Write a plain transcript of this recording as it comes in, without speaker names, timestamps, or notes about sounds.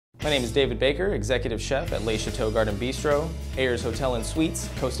My name is David Baker, Executive Chef at Chateau Garden Bistro, Ayres Hotel and Suites,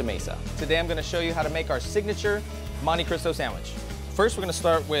 Costa Mesa. Today I'm going to show you how to make our signature Monte Cristo sandwich. First we're going to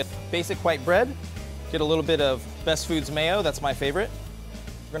start with basic white bread. Get a little bit of Best Foods mayo, that's my favorite.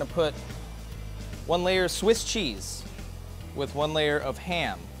 We're going to put one layer of Swiss cheese with one layer of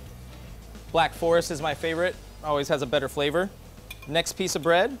ham. Black Forest is my favorite, always has a better flavor. Next piece of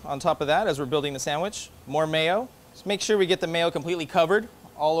bread on top of that as we're building the sandwich, more mayo. Just make sure we get the mayo completely covered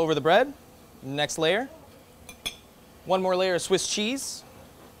all over the bread. Next layer. One more layer of Swiss cheese,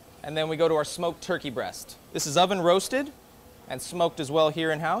 and then we go to our smoked turkey breast. This is oven roasted and smoked as well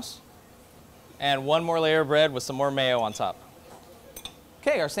here in-house. And one more layer of bread with some more mayo on top.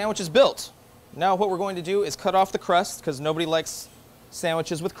 Okay, our sandwich is built. Now what we're going to do is cut off the crust because nobody likes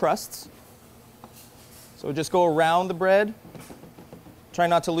sandwiches with crusts. So we'll just go around the bread. Try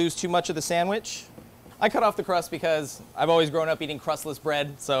not to lose too much of the sandwich. I cut off the crust because I've always grown up eating crustless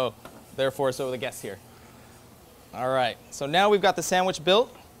bread, so therefore so are the guests here. All right, so now we've got the sandwich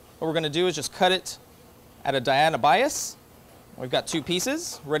built. What we're going to do is just cut it at a diagonal bias. We've got two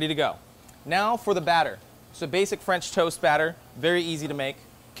pieces ready to go. Now for the batter. So basic French toast batter, very easy to make.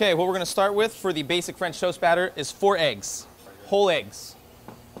 Okay, what we're going to start with for the basic French toast batter is 4 eggs, whole eggs,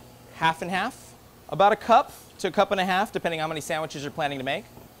 half and half, about a cup to a cup and a half, depending on how many sandwiches you're planning to make.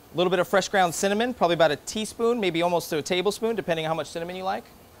 A little bit of fresh ground cinnamon, probably about a teaspoon, maybe almost to a tablespoon, depending on how much cinnamon you like.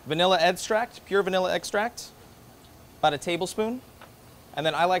 Vanilla extract, pure vanilla extract, about a tablespoon. And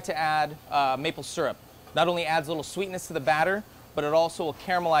then I like to add maple syrup. Not only adds a little sweetness to the batter, but it also will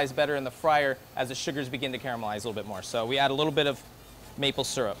caramelize better in the fryer as the sugars begin to caramelize a little bit more. So we add a little bit of maple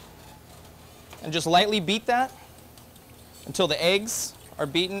syrup. And just lightly beat that until the eggs are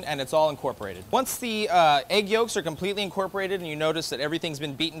beaten and it's all incorporated. Once the egg yolks are completely incorporated and you notice that everything's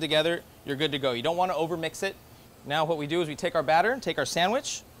been beaten together, you're good to go. You don't want to overmix it. Now what we do is we take our batter, take our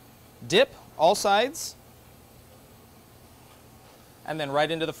sandwich, dip all sides, and then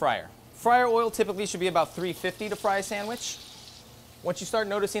right into the fryer. Fryer oil typically should be about 350 to fry a sandwich. Once you start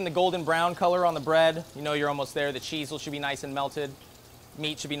noticing the golden brown color on the bread, you know you're almost there. The cheese should be nice and melted.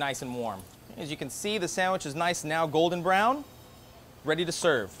 Meat should be nice and warm. As you can see, the sandwich is nice now golden brown, ready to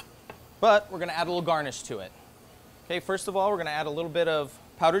serve. But we're going to add a little garnish to it. Okay, first of all, we're going to add a little bit of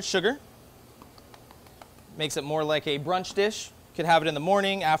powdered sugar. Makes it more like a brunch dish. You could have it in the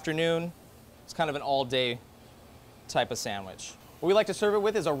morning, afternoon. It's kind of an all-day type of sandwich. What we like to serve it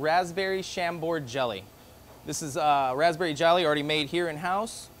with is a raspberry Chambord jelly. This is raspberry jelly already made here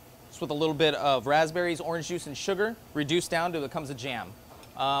in-house. Just with a little bit of raspberries, orange juice, and sugar, reduced down till it becomes a jam.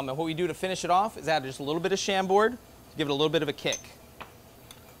 And what we do to finish it off is add just a little bit of Chambord to give it a little bit of a kick.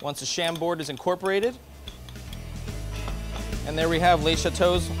 Once the Chambord is incorporated, and there we have Le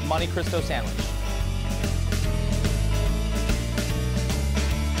Chateau's Monte Cristo sandwich.